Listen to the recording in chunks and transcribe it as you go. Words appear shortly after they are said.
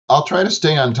I'll try to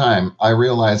stay on time. I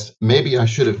realized maybe I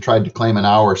should have tried to claim an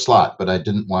hour slot, but I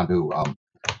didn't want to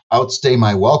outstay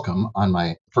my welcome on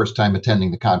my first time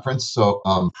attending the conference. So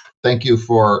thank you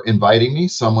for inviting me.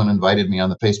 Someone invited me on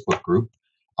the Facebook group.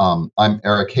 I'm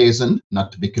Eric Hazen,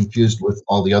 not to be confused with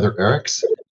all the other Erics.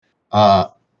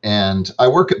 And I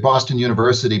work at Boston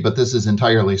University, but this is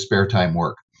entirely spare time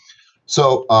work.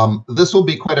 So this will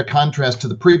be quite a contrast to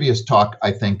the previous talk,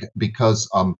 I think, because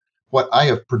what I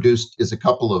have produced is a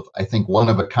couple of, I think,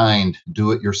 one-of-a-kind,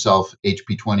 do-it-yourself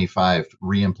HP25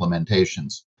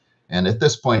 re-implementations. And at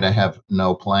this point, I have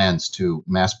no plans to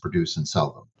mass produce and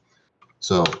sell them.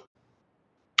 So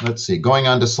let's see, going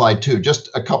on to slide 2, just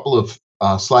a couple of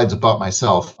slides about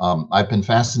myself. I've been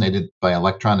fascinated by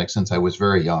electronics since I was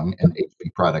very young, and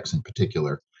HP products in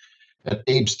particular. At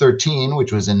age 13,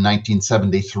 which was in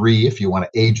 1973, if you want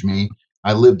to age me,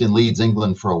 I lived in Leeds,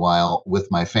 England for a while with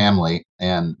my family,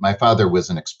 and my father was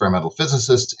an experimental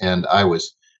physicist, and I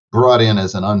was brought in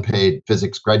as an unpaid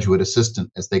physics graduate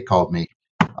assistant, as they called me,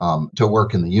 to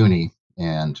work in the uni.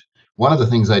 And one of the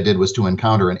things I did was to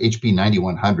encounter an HP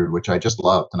 9100, which I just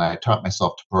loved, and I taught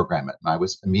myself to program it, and I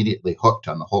was immediately hooked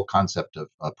on the whole concept of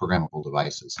programmable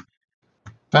devices.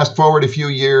 Fast forward a few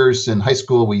years, in high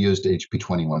school, we used HP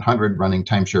 2100 running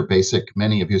Timeshare Basic.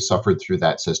 Many of you suffered through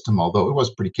that system, although it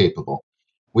was pretty capable.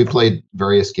 We played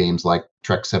various games like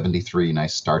Trek 73,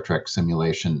 nice Star Trek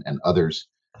simulation, and others.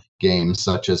 Games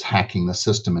such as hacking the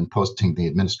system and posting the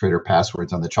administrator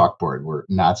passwords on the chalkboard were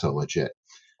not so legit.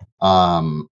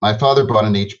 My father bought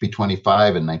an HP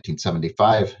 25 in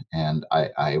 1975, and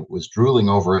I was drooling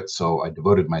over it, so I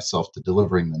devoted myself to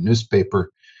delivering the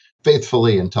newspaper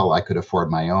faithfully until I could afford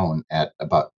my own at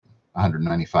about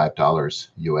 $195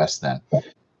 US then.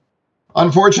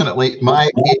 Unfortunately,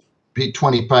 my HP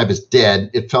 25 is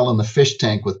dead. It fell in the fish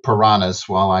tank with piranhas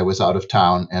while I was out of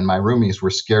town, and my roomies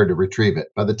were scared to retrieve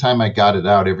it. By the time I got it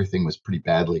out, everything was pretty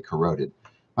badly corroded.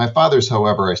 My father's,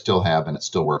 however, I still have, and it's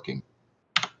still working.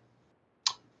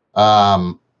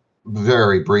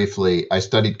 Very briefly, I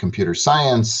studied computer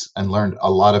science and learned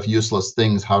a lot of useless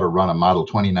things, how to run a Model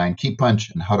 29 key punch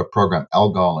and how to program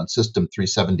Algol and System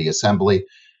 370 assembly.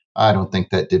 I don't think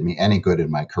that did me any good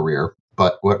in my career,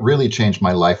 but what really changed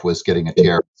my life was getting a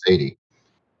TRX-80.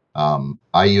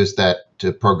 I used that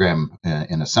to program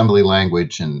in assembly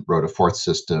language and wrote a fourth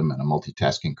system and a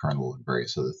multitasking kernel and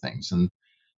various other things. And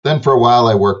then for a while,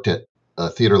 I worked at a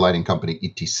theater lighting company,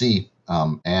 ETC,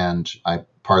 and I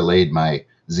parlayed my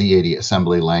Z80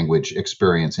 assembly language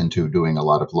experience into doing a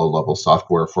lot of low-level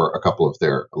software for a couple of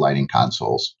their lighting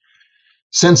consoles.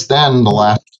 Since then, the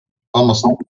last almost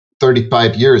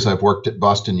 35 years, I've worked at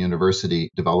Boston University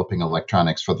developing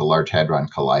electronics for the Large Hadron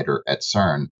Collider at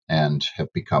CERN and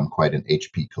have become quite an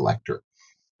HP collector.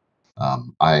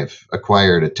 I've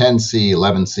acquired a 10C,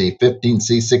 11C,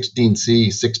 15C,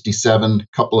 16C, 67. A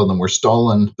couple of them were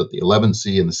stolen, but the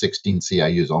 11C and the 16C I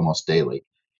use almost daily.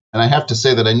 And I have to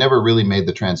say that I never really made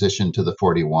the transition to the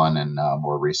 41 and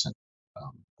more recent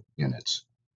units.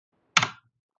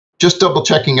 Just double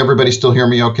checking, everybody still hear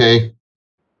me okay?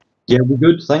 Yeah, we're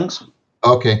good, thanks.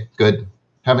 Okay, good.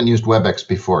 Haven't used WebEx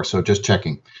before, so just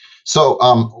checking. So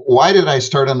why did I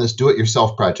start on this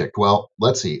do-it-yourself project? Well,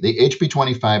 let's see. The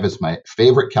HP25 is my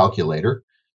favorite calculator.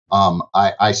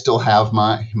 I still have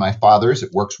my father's.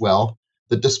 It works well.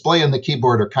 The display and the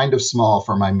keyboard are kind of small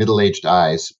for my middle-aged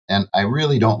eyes, and I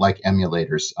really don't like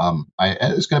emulators.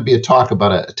 There's going to be a talk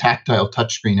about a tactile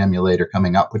touchscreen emulator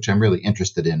coming up, which I'm really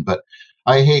interested in, but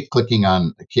I hate clicking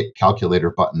on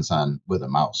calculator buttons with a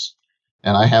mouse.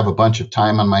 And I have a bunch of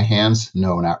time on my hands.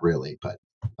 No, not really, but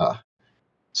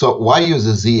so why use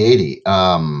a Z80?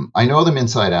 I know them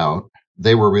inside out.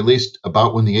 They were released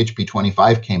about when the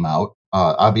HP25 came out.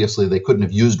 Obviously, they couldn't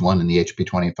have used one in the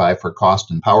HP25 for cost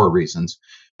and power reasons,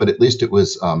 but at least it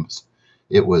was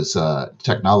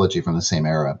technology from the same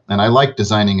era. And I like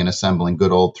designing and assembling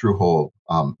good old through-hole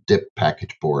dip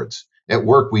package boards. At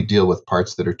work, we deal with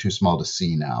parts that are too small to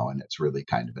see now, and it's really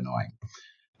kind of annoying.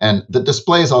 And the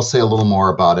displays, I'll say a little more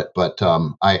about it, but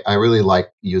I really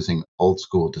like using old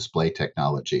school display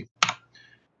technology.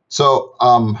 So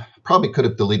probably could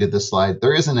have deleted this slide.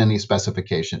 There isn't any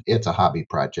specification. It's a hobby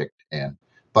project,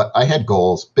 but I had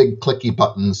goals: big clicky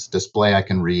buttons, display I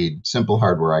can read, simple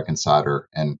hardware I can solder,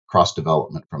 and cross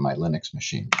development from my Linux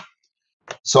machine.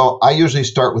 So I usually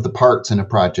start with the parts in a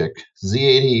project.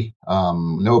 Z80,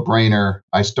 no brainer.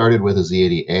 I started with a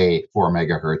Z80A, 4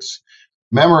 megahertz.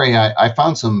 Memory, I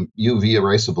found some UV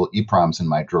erasable EEPROMs in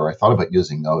my drawer. I thought about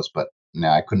using those, but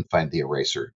nah, I couldn't find the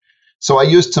eraser. So I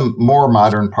used some more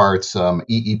modern parts,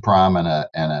 EEPROM and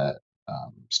a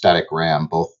static RAM,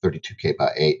 both 32K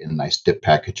by 8 in nice dip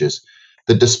packages.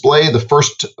 The display, the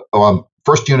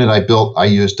first unit I built, I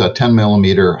used a 10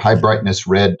 millimeter high brightness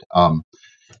red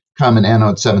common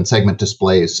anode 7-segment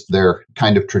displays. They're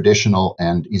kind of traditional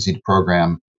and easy to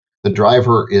program. The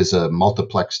driver is a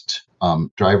multiplexed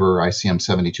driver ICM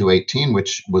 7218,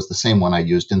 which was the same one I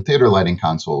used in theater lighting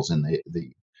consoles in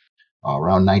the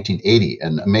around 1980.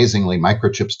 And amazingly,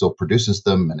 Microchip still produces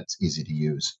them, and it's easy to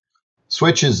use.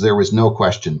 Switches, there was no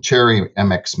question. Cherry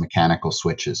MX mechanical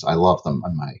switches. I love them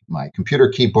on my computer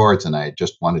keyboards, and I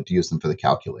just wanted to use them for the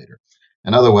calculator.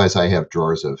 And otherwise, I have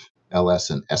drawers of LS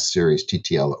and S series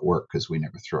TTL at work because we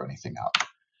never throw anything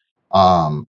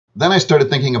out. Then I started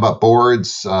thinking about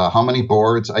boards. How many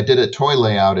boards? I did a toy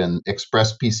layout in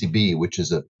Express PCB, which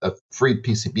is a free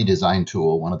PCB design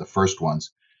tool, one of the first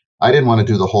ones. I didn't want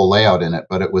to do the whole layout in it,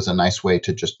 but it was a nice way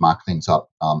to just mock things up.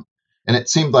 And it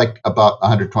seemed like about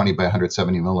 120 by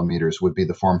 170 millimeters would be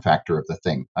the form factor of the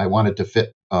thing. I wanted to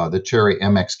fit the Cherry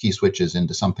MX key switches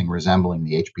into something resembling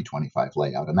the HP25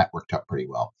 layout, and that worked out pretty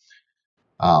well.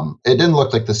 It didn't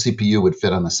look like the CPU would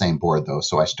fit on the same board, though,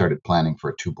 so I started planning for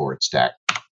a 2-board stack.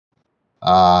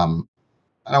 I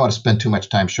don't want to spend too much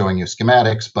time showing you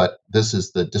schematics, but this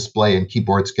is the display and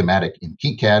keyboard schematic in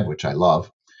KiCad, which I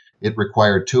love. It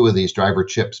required 2 of these driver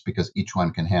chips because each one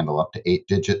can handle up to 8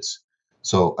 digits.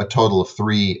 So a total of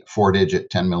 3 4-digit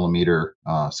 10 millimeter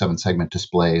 7-segment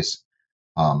displays,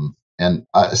 and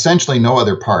essentially no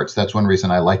other parts. That's one reason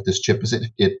I like this chip, is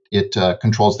it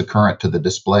controls the current to the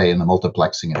display, and the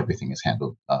multiplexing and everything is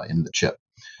handled in the chip.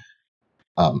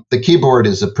 The keyboard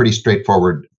is a pretty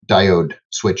straightforward diode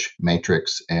switch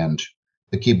matrix, and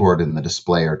the keyboard and the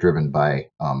display are driven by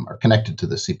are connected to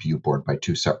the CPU board by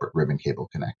 2 separate ribbon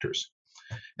cable connectors.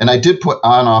 And I did put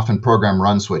on-off and program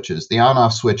run switches. The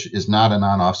on-off switch is not an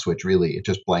on-off switch, really. It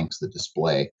just blanks the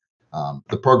display.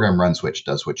 The program run switch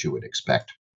does what you would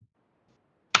expect.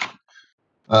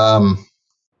 I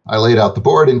laid out the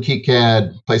board in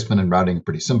KiCad. Placement and routing are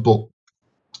pretty simple.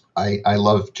 I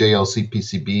love JLC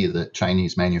PCB, the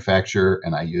Chinese manufacturer,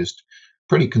 and I used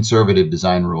pretty conservative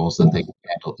design rules that they can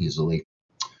handle easily.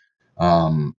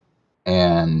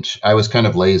 And I was kind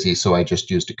of lazy, so I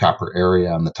just used a copper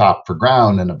area on the top for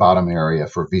ground and a bottom area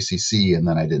for VCC, and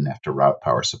then I didn't have to route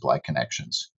power supply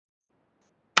connections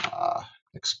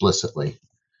explicitly.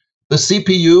 The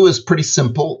CPU is pretty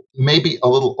simple, maybe a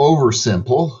little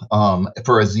oversimple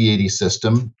for a Z80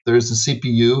 system. There's the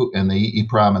CPU, and the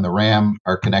EEPROM and the RAM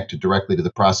are connected directly to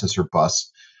the processor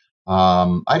bus.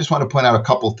 I just want to point out a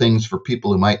couple things for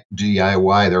people who might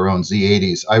DIY their own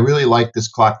Z80s. I really like this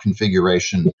clock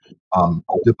configuration.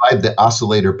 Divide the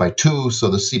oscillator by 2, so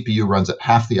the CPU runs at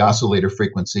half the oscillator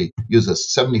frequency. Use a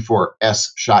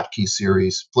 74S Schottky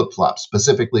series flip-flop,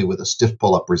 specifically with a stiff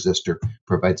pull-up resistor.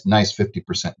 Provides nice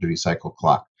 50% duty cycle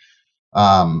clock.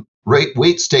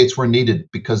 Wait states were needed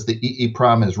because the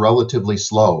EEPROM is relatively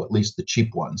slow, at least the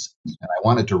cheap ones. And I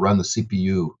wanted to run the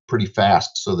CPU pretty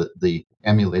fast so that the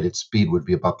emulated speed would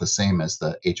be about the same as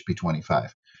the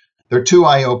HP25. There are 2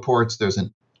 I/O ports. There's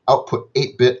an output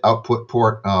 8-bit output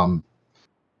port.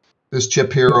 This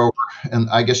chip here over, and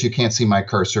I guess you can't see my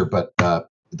cursor, but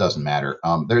it doesn't matter.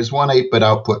 There's one 8-bit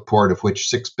output port, of which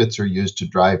 6 bits are used to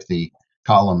drive the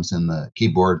columns in the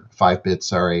keyboard, 5 bits,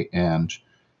 sorry, and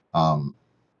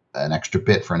an extra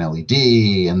bit for an LED,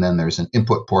 and then there's an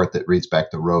input port that reads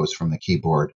back the rows from the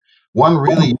keyboard. One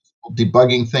really useful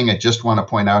debugging thing I just want to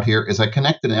point out here is I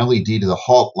connected an LED to the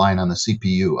halt line on the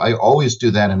CPU. I always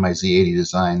do that in my Z80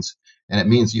 designs, and it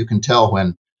means you can tell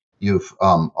when you've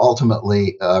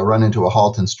ultimately run into a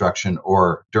halt instruction,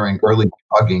 or during early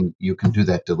debugging, you can do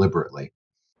that deliberately.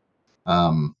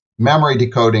 Memory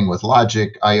decoding with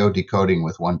logic, I/O decoding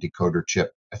with 1 decoder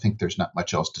chip. I think there's not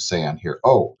much else to say on here.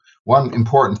 Oh, one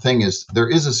important thing is there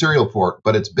is a serial port,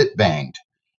 but it's bit banged.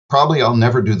 Probably I'll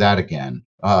never do that again.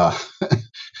 I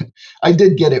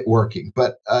did get it working,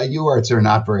 but UARTs are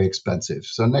not very expensive.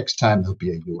 So next time there'll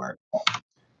be a UART.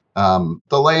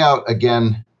 The layout,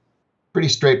 again, pretty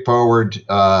straightforward,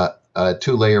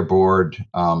 2-layer board.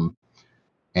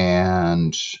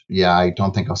 And yeah, I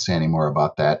don't think I'll say any more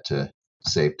about that to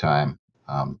save time.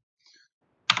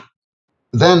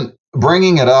 Then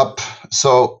bringing it up,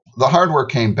 so the hardware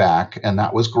came back, and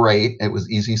that was great. It was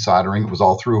easy soldering. It was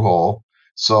all through hole.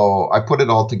 So I put it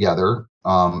all together,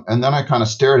 and then I kind of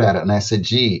stared at it, and I said,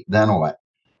 gee, then what?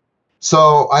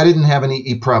 So I didn't have any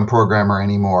EEPROM programmer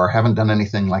anymore. Haven't done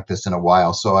anything like this in a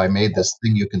while. So I made this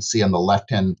thing you can see on the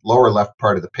left-hand, lower left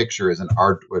part of the picture is an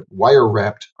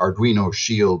wire-wrapped Arduino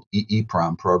Shield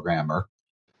EEPROM programmer.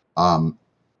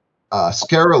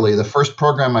 Scarily, the first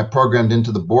program I programmed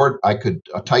into the board, I could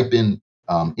type in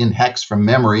in hex from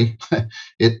memory.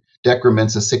 It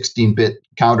decrements a 16-bit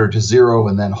counter to 0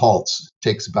 and then halts. It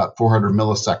takes about 400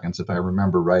 milliseconds, if I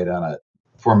remember right, on a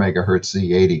 4 megahertz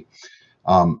Z80.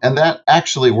 And that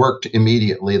actually worked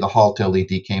immediately. The halt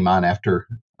LED came on after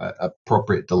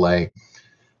appropriate delay.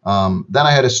 Then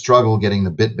I had a struggle getting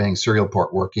the bitbang serial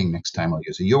port working. Next time I'll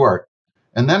use a UART.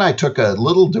 And then I took a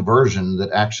little diversion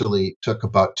that actually took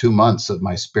about 2 months of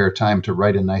my spare time to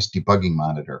write a nice debugging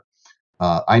monitor.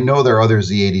 I know there are other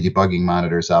Z80 debugging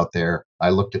monitors out there.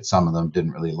 I looked at some of them,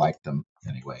 didn't really like them.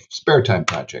 Anyway, spare time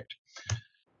project.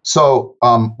 So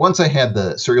once I had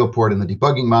the serial port and the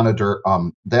debugging monitor,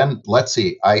 then let's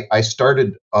see, I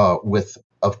started with,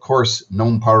 of course,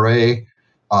 Nonpareil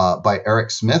by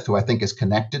Eric Smith, who I think is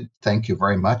connected. Thank you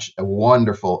very much. A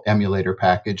wonderful emulator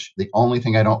package. The only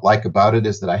thing I don't like about it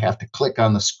is that I have to click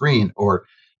on the screen or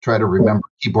try to remember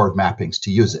keyboard mappings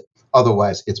to use it.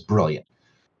 Otherwise, it's brilliant.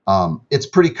 It's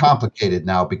pretty complicated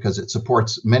now because it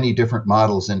supports many different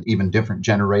models and even different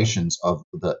generations of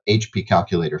the HP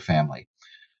calculator family.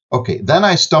 Okay, then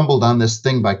I stumbled on this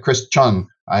thing by Chris Chung.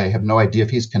 I have no idea if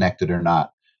he's connected or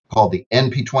not, called the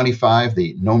NP25,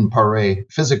 the Nonpareil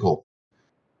Physical.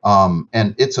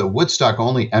 And it's a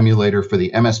Woodstock-only emulator for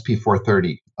the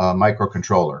MSP430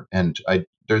 microcontroller. And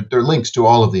there are links to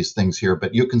all of these things here,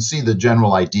 but you can see the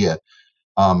general idea.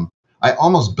 I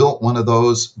almost built one of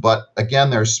those, but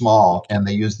again, they're small and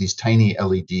they use these tiny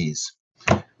LEDs.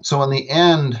 So in the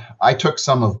end, I took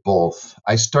some of both.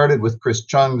 I started with Chris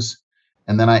Chung's,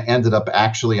 and then I ended up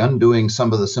actually undoing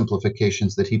some of the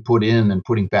simplifications that he put in and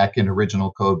putting back in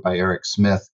original code by Eric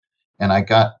Smith. And I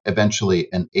got eventually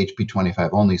an HP25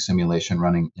 only simulation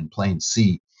running in plain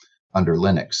C under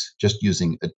Linux, just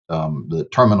using the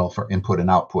terminal for input and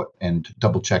output and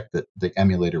double check that the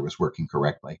emulator was working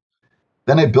correctly.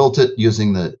 Then I built it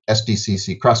using the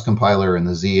SDCC cross compiler and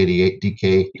the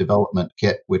Z88DK development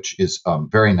kit, which is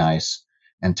very nice,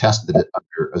 and tested it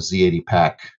under a Z80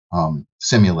 pack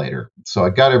simulator. So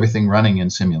I got everything running in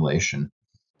simulation.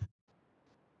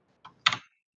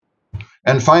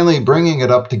 And finally, bringing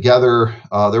it up together,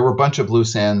 there were a bunch of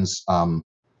loose ends.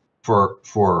 For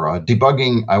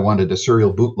debugging, I wanted a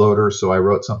serial bootloader, so I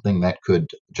wrote something that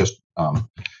could just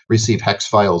receive hex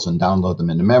files and download them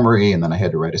into memory, and then I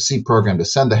had to write a C program to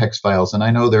send the hex files. And I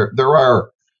know there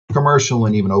are commercial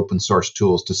and even open source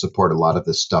tools to support a lot of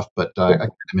this stuff, but I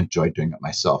kind of enjoyed doing it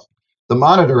myself. The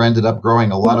monitor ended up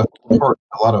growing a lot of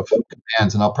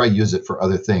commands, and I'll probably use it for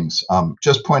other things.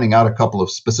 Just pointing out a couple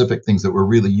of specific things that were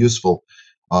really useful.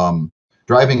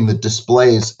 Driving the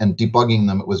displays and debugging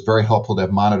them, it was very helpful to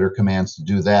have monitor commands to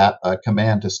do that, a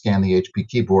command to scan the HP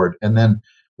keyboard. And then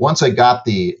once I got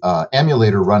the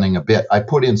emulator running a bit, I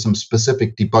put in some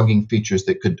specific debugging features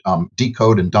that could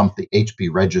decode and dump the HP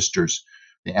registers,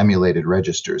 the emulated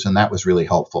registers, and that was really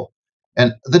helpful.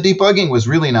 And the debugging was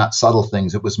really not subtle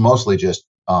things. It was mostly just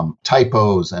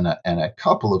typos and a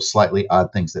couple of slightly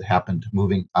odd things that happened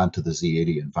moving onto the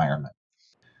Z80 environment.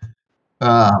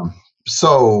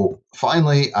 So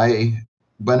finally, I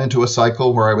went into a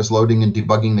cycle where I was loading and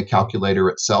debugging the calculator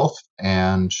itself.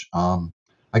 And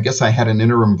I guess I had an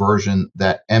interim version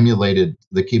that emulated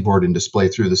the keyboard and display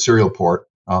through the serial port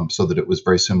so that it was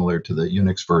very similar to the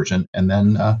Unix version, and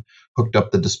then hooked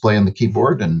up the display and the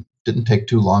keyboard, and didn't take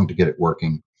too long to get it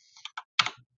working.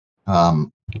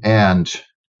 And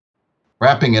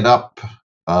wrapping it up,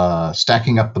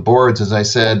 stacking up the boards, as I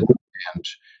said, and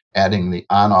adding the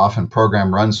on-off and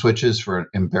program run switches for an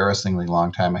embarrassingly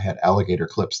long time. I had alligator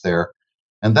clips there.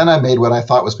 And then I made what I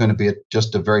thought was going to be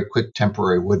just a very quick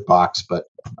temporary wood box, but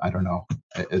I don't know.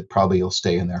 It probably will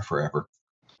stay in there forever.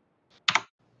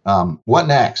 What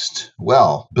next?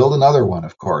 Well, build another one,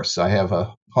 of course. I have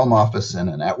a home office and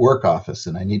an at-work office,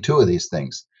 and I need two of these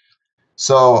things.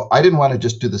 So I didn't want to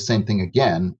just do the same thing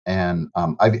again. And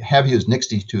I have used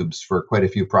Nixie tubes for quite a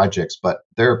few projects, but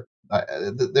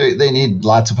they need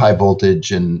lots of high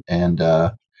voltage and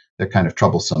they're kind of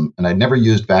troublesome. And I'd never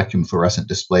used vacuum fluorescent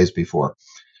displays before.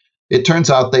 It turns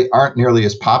out they aren't nearly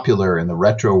as popular in the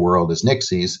retro world as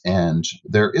Nixies, and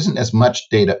there isn't as much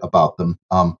data about them.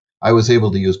 I was able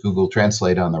to use Google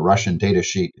Translate on the Russian data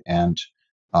sheet and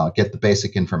get the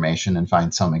basic information and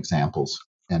find some examples.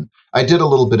 And I did a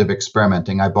little bit of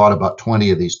experimenting. I bought about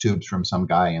 20 of these tubes from some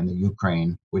guy in the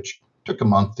Ukraine, which took a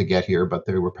month to get here, but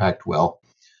they were packed well.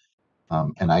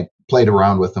 And I played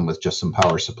around with them with just some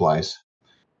power supplies.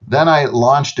 Then I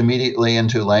launched immediately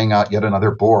into laying out yet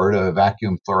another board, a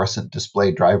vacuum fluorescent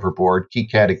display driver board,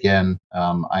 KiCad again.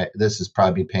 This is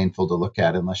probably painful to look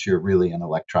at unless you're really an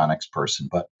electronics person,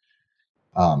 but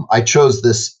I chose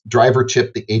this driver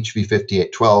chip, the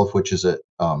HV5812, which is a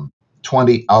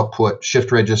 20 output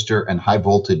shift register and high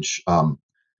voltage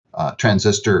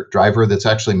transistor driver that's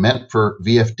actually meant for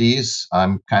VFDs.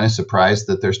 I'm kind of surprised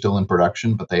that they're still in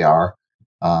production, but they are.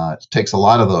 It takes a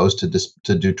lot of those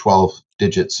to do 12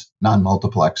 digits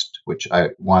non-multiplexed, which I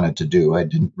wanted to do. I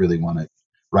didn't really want to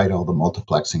write all the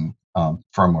multiplexing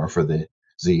firmware for the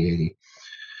Z80.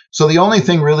 So the only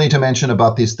thing really to mention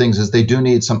about these things is they do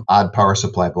need some odd power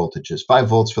supply voltages. 5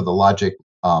 volts for the logic.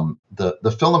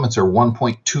 The filaments are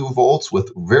 1.2 volts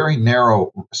with very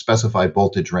narrow specified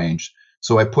voltage range.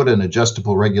 So I put an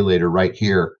adjustable regulator right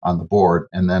here on the board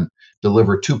and then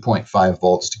deliver 2.5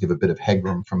 volts to give a bit of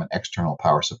headroom from an external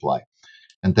power supply.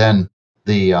 And then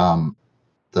the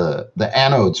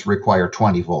anodes require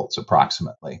 20 volts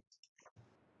approximately.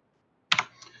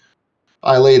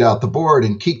 I laid out the board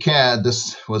in KiCad.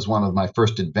 This was one of my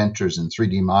first adventures in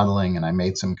 3D modeling, and I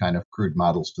made some kind of crude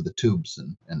models for the tubes,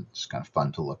 and it's kind of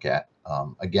fun to look at.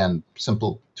 Again,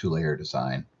 simple 2-layer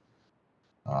design.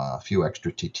 A few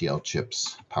extra TTL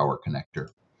chips, power connector.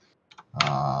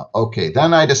 Okay,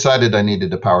 then I decided I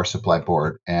needed a power supply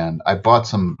board, and I bought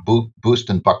some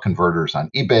boost and buck converters on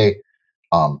eBay.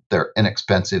 They're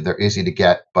inexpensive, they're easy to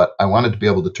get, but I wanted to be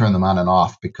able to turn them on and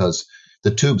off because the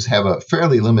tubes have a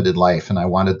fairly limited life, and I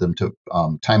wanted them to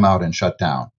time out and shut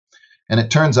down. And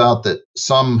it turns out that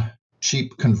some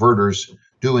cheap converters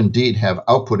do indeed have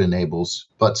output enables,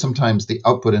 but sometimes the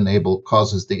output enable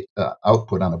causes the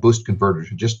output on a boost converter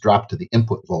to just drop to the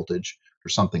input voltage or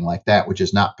something like that, which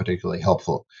is not particularly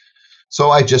helpful.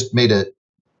 So I just made a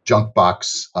junk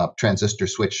box transistor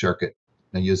switch circuit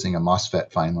using a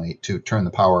MOSFET finally to turn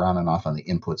the power on and off on the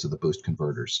inputs of the boost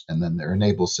converters. And then there are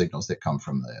enable signals that come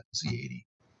from the Z80.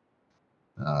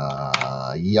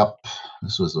 Yep,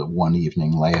 this was a one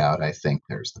evening layout, I think.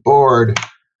 There's the board.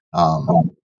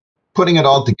 Putting it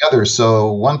all together.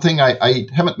 So one thing I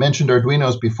haven't mentioned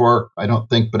Arduinos before, I don't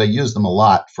think, but I use them a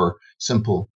lot for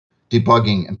simple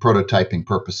debugging and prototyping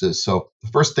purposes. So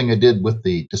the first thing I did with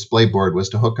the display board was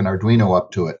to hook an Arduino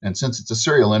up to it. And since it's a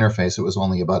serial interface, it was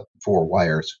only about 4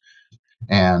 wires.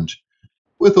 And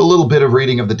with a little bit of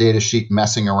reading of the data sheet,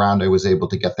 messing around, I was able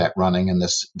to get that running. And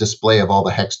this display of all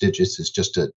the hex digits is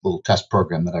just a little test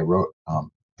program that I wrote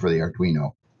for the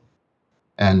Arduino.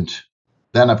 And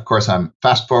then, of course, I'm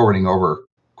fast forwarding over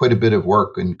quite a bit of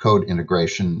work in code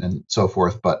integration and so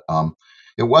forth, but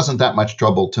it wasn't that much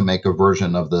trouble to make a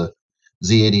version of the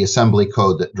Z80 assembly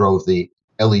code that drove the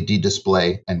LED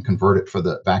display and convert it for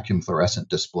the vacuum fluorescent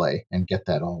display and get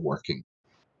that all working.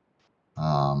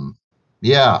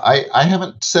 Yeah, I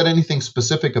haven't said anything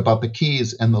specific about the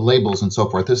keys and the labels and so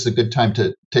forth. This is a good time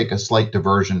to take a slight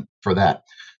diversion for that.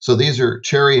 So these are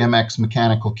Cherry MX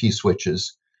mechanical key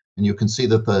switches. And you can see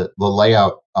that the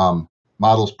layout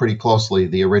models pretty closely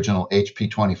the original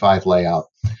HP25 layout.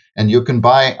 And you can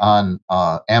buy on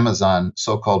Amazon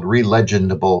so-called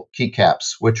relegendable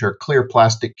keycaps, which are clear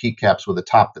plastic keycaps with a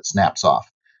top that snaps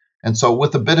off. And so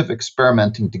with a bit of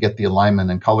experimenting to get the alignment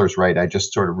and colors right, I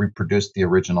just sort of reproduced the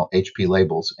original HP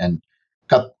labels and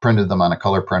printed them on a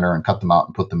color printer and cut them out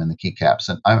and put them in the keycaps.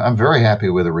 And I'm very happy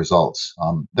with the results.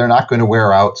 They're not going to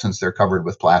wear out since they're covered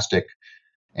with plastic.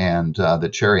 And the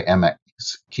Cherry MX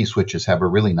key switches have a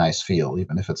really nice feel,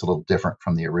 even if it's a little different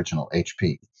from the original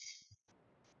HP.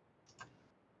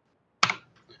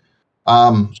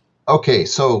 Okay,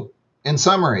 so in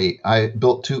summary, I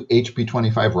built 2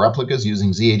 HP25 replicas using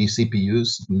Z80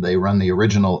 CPUs. They run the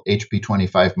original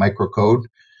HP25 microcode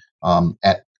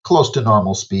at close to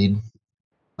normal speed.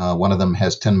 One of them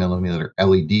has 10mm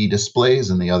LED displays,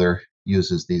 and the other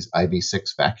uses these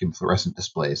IV6 vacuum fluorescent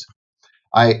displays.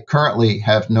 I currently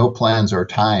have no plans or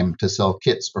time to sell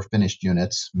kits or finished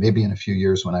units, maybe in a few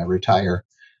years when I retire.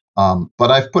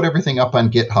 But I've put everything up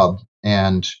on GitHub,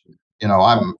 and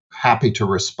I'm happy to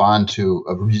respond to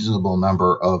a reasonable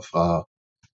number of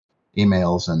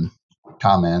emails and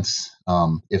comments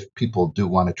if people do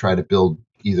want to try to build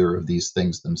either of these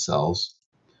things themselves.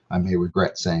 I may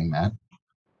regret saying that.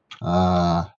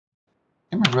 I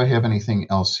can't remember if I have anything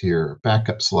else here.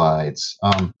 Backup slides.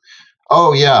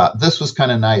 Oh, yeah, this was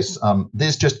kind of nice.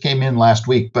 This just came in last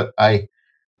week, but I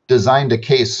designed a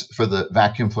case for the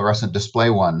vacuum fluorescent display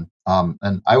one.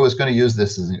 And I was going to use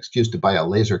this as an excuse to buy a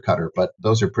laser cutter, but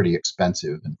those are pretty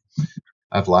expensive, and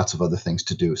I have lots of other things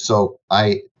to do. So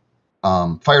I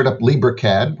fired up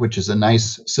LibreCAD, which is a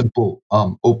nice, simple,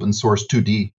 open source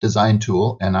 2D design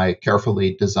tool, and I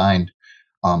carefully designed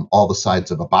all the sides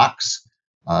of a box.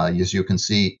 As you can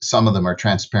see, some of them are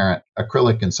transparent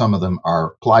acrylic and some of them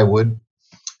are plywood.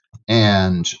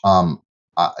 And,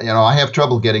 I have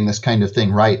trouble getting this kind of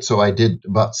thing right. So I did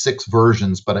about 6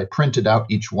 versions, but I printed out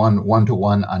each one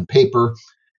one-to-one on paper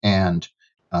and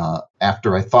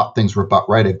After I thought things were about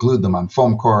right, I glued them on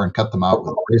foam core and cut them out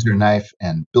with a razor knife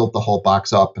and built the whole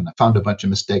box up, and I found a bunch of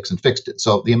mistakes and fixed it.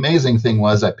 So the amazing thing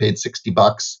was I paid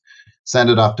 $60, sent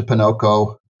it off to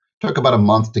Pinocchio. Took about a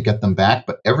month to get them back,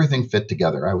 but everything fit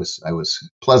together. I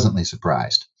was pleasantly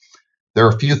surprised. There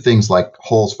are a few things like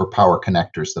holes for power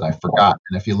connectors that I forgot.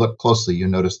 And if you look closely, you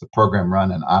notice the program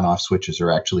run and on-off switches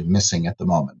are actually missing at the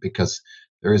moment because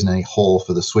there isn't any hole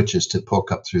for the switches to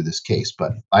poke up through this case,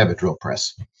 but I have a drill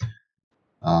press.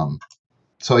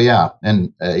 So yeah,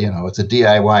 and it's a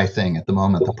DIY thing at the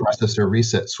moment. The processor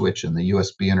reset switch and the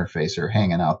USB interface are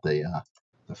hanging out the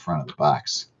front of the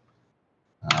box.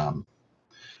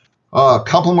 A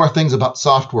couple more things about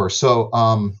software. So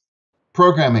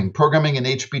programming in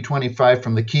HP25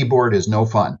 from the keyboard is no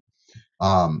fun.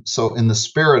 So in the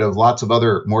spirit of lots of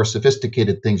other more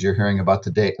sophisticated things you're hearing about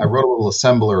today, I wrote a little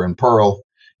assembler in Perl.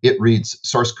 It reads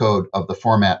source code of the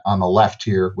format on the left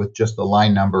here with just the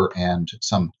line number and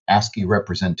some ASCII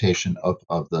representation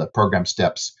of the program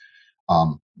steps.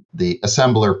 The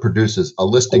assembler produces a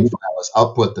listing file as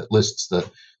output that lists the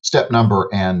step number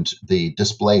and the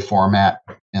display format,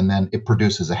 and then it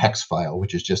produces a hex file,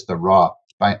 which is just the raw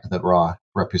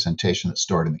representation that's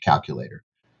stored in the calculator.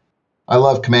 I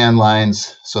love command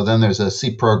lines, so then there's a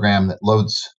C program that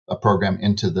loads a program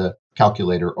into the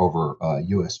calculator over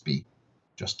USB,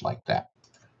 just like that.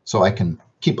 So I can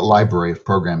keep a library of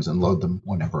programs and load them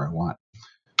whenever I want.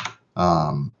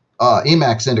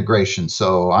 Emacs integration.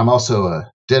 So I'm also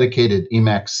a dedicated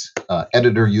Emacs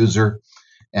editor user,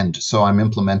 and so I'm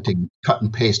implementing cut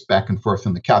and paste back and forth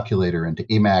from the calculator into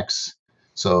Emacs.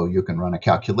 So you can run a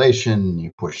calculation,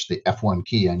 you push the F1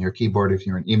 key on your keyboard if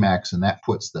you're in Emacs, and that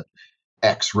puts the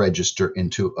X register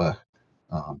into a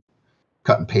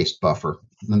cut and paste buffer.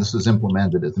 And this is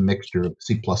implemented as a mixture of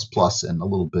C++ and a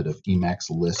little bit of Emacs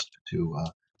list to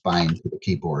bind to the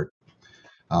keyboard.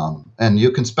 And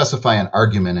you can specify an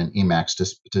argument in Emacs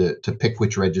to pick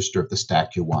which register of the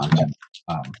stack you want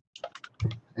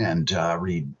and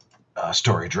read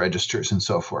storage registers and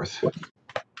so forth.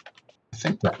 I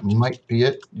think that might be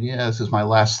it. Yeah, this is my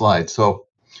last slide. So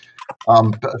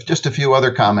just a few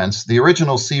other comments. The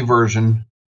original C version,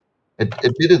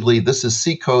 admittedly, this is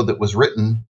C code that was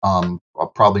written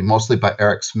probably mostly by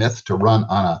Eric Smith to run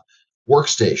on a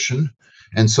workstation.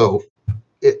 And so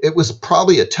it was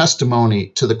probably a testimony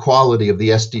to the quality of the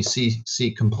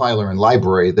SDCC compiler and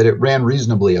library that it ran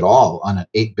reasonably at all on an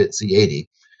 8-bit Z80.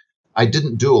 I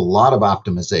didn't do a lot of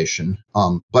optimization,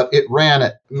 but it ran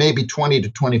at maybe 20 to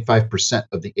 25%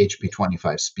 of the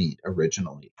HP25 speed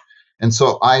originally. And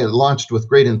so I launched with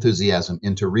great enthusiasm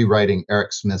into rewriting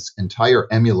Eric Smith's entire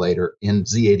emulator in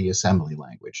Z80 assembly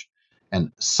language. And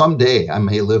someday I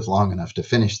may live long enough to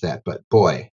finish that, but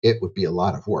boy, it would be a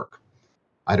lot of work.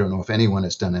 I don't know if anyone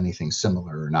has done anything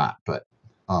similar or not, but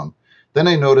then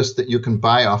I noticed that you can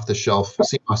buy off-the-shelf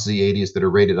CMOS Z80s that are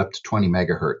rated up to 20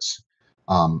 megahertz.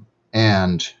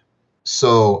 And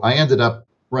so I ended up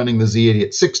running the Z80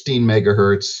 at 16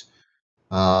 megahertz,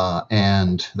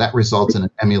 and that results in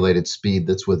an emulated speed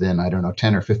that's within, I don't know,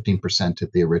 10 or 15%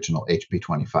 of the original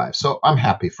HP25. So I'm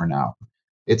happy for now.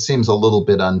 It seems a little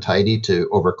bit untidy to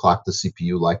overclock the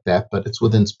CPU like that, but it's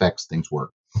within specs, things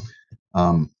work.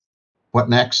 What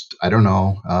next? I don't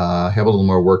know. I have a little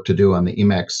more work to do on the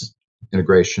Emacs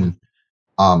integration.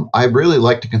 I'd really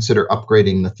like to consider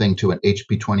upgrading the thing to an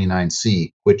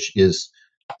HP29C, which is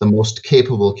the most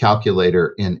capable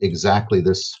calculator in exactly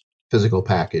this physical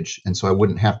package. And so I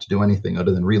wouldn't have to do anything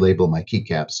other than relabel my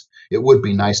keycaps. It would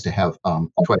be nice to have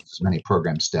twice as many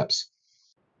program steps.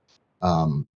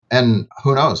 And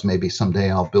who knows, maybe someday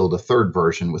I'll build a third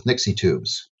version with Nixie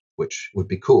tubes, which would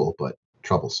be cool, but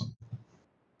troublesome.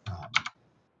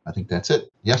 I think that's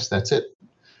it. Yes, that's it.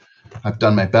 I've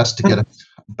done my best to get it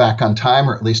back on time,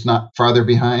 or at least not farther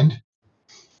behind.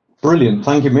 Brilliant.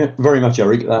 Thank you very much,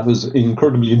 Eric. That was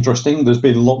incredibly interesting. There's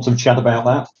been lots of chat about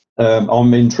that.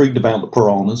 I'm intrigued about the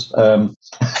piranhas.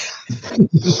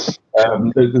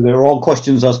 There are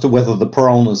questions as to whether the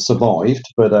piranhas survived,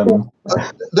 but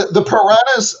the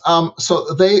piranhas.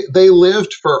 So they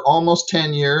lived for almost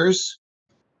 10 years.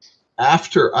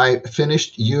 After I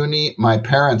finished uni, my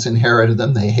parents inherited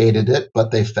them. They hated it,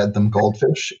 but they fed them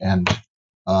goldfish, and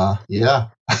yeah.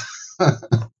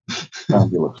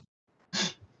 Fabulous.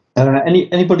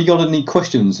 Anybody got any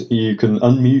questions? You can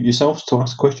unmute yourself to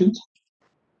ask questions.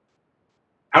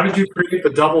 How did you create the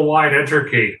double wide enter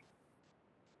key?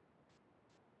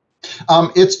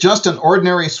 It's just an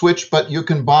ordinary switch, but you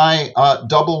can buy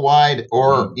double wide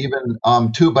or even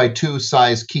 2x2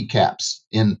 size keycaps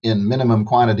in minimum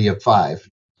quantity of 5.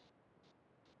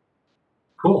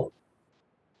 Cool.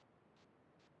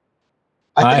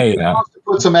 I think you're supposed to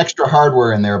put some extra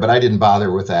hardware in there, but I didn't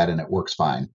bother with that, and it works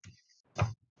fine.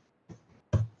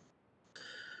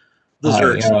 This is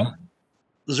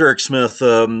Eric Smith.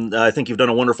 I think you've done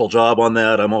a wonderful job on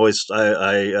that. I'm always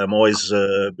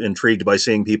intrigued by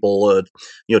seeing people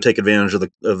take advantage of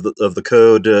the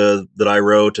code that I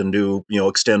wrote and do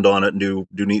extend on it and do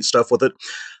neat stuff with it.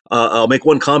 I'll make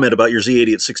one comment about your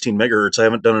Z80 at 16 megahertz. I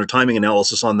haven't done a timing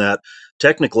analysis on that.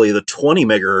 Technically, the 20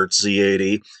 megahertz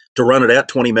Z80, to run it at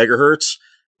 20 megahertz,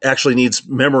 actually needs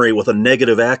memory with a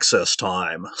negative access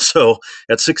time. So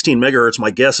at 16 megahertz,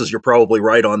 my guess is you're probably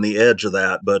right on the edge of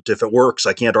that. But if it works,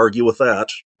 I can't argue with that.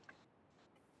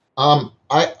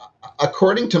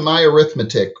 According to my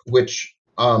arithmetic, which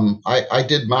I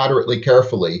did moderately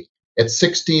carefully, at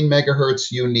 16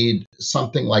 megahertz, you need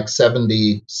something like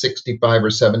 65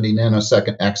 or 70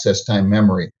 nanosecond access time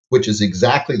memory, which is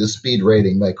exactly the speed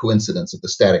rating by coincidence of the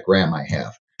static RAM I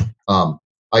have.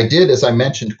 I did, as I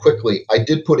mentioned quickly, I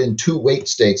did put in 2 wait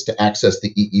states to access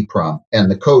the EEPROM,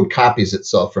 and the code copies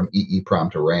itself from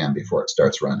EEPROM to RAM before it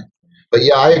starts running. But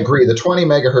yeah, I agree. The 20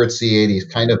 megahertz Z80 is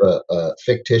kind of a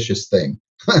fictitious thing.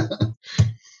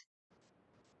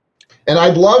 And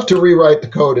I'd love to rewrite the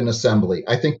code in assembly.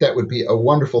 I think that would be a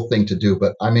wonderful thing to do,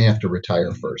 but I may have to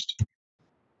retire first.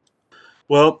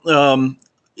 Well,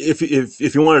 if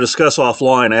you want to discuss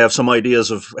offline, I have some ideas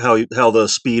of how the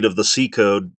speed of the C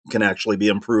code can actually be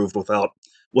improved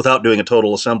without doing a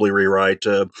total assembly rewrite.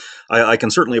 I can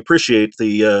certainly appreciate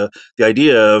the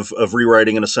idea of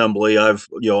rewriting an assembly. I've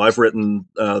written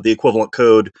the equivalent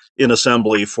code in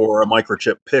assembly for a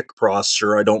microchip PIC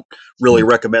processor. I don't really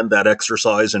recommend that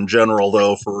exercise in general,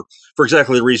 though, for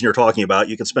exactly the reason you're talking about.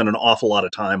 You can spend an awful lot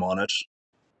of time on it.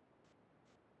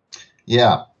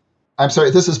 Yeah. I'm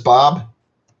sorry, this is Bob.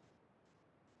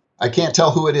 I can't tell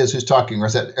who it is who's talking, or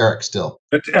is that Eric still?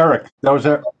 It's Eric. That was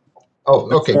Eric. Oh,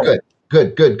 okay,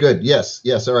 good.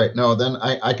 Yes. All right. No, then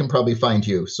I can probably find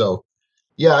you. So,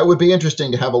 yeah, it would be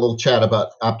interesting to have a little chat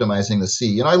about optimizing the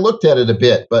C. I looked at it a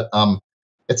bit, but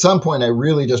at some point I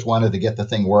really just wanted to get the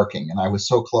thing working, and I was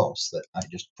so close that I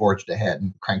just forged ahead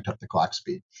and cranked up the clock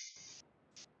speed.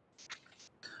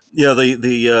 Yeah,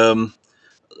 the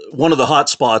one of the hot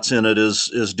spots in it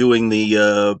is doing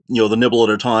the the nibble at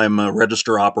a time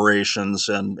register operations,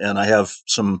 and I have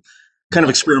some kind of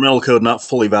experimental code not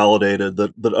fully validated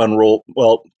that unroll.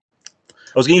 Well, I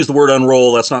was going to use the word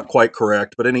unroll. That's not quite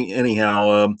correct, but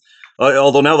anyhow,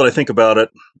 although now that I think about it,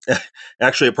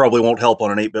 actually it probably won't help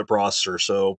on an 8-bit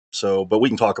processor. But we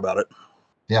can talk about it.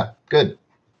 Yeah, good.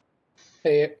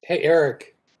 Hey,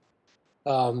 Eric.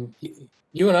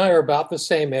 You and I are about the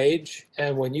same age,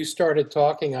 and when you started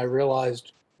talking, I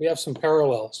realized we have some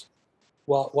parallels.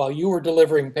 While you were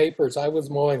delivering papers, I was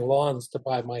mowing lawns to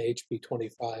buy my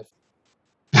HP-25.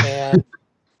 And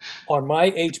on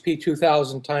my HP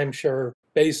 2000 timeshare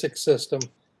basic system,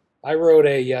 I wrote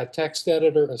a text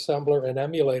editor, assembler, and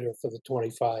emulator for the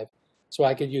 25, so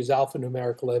I could use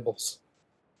alphanumeric labels.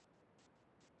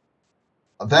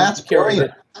 That's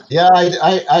brilliant. Yeah, I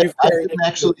didn't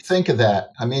actually think of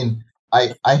that. I mean,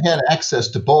 I had access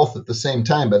to both at the same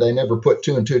time, but I never put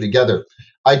 2 and 2 together.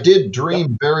 I did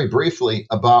dream very briefly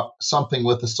about something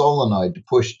with a solenoid to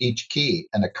push each key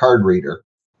and a card reader,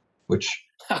 which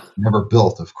never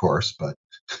built, of course, but.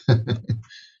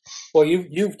 Well,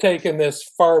 you've taken this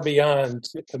far beyond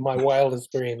my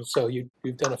wildest dreams, so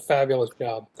you've done a fabulous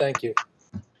job. Thank you.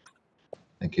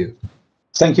 Thank you.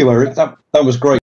 Thank you, Eric. That was great.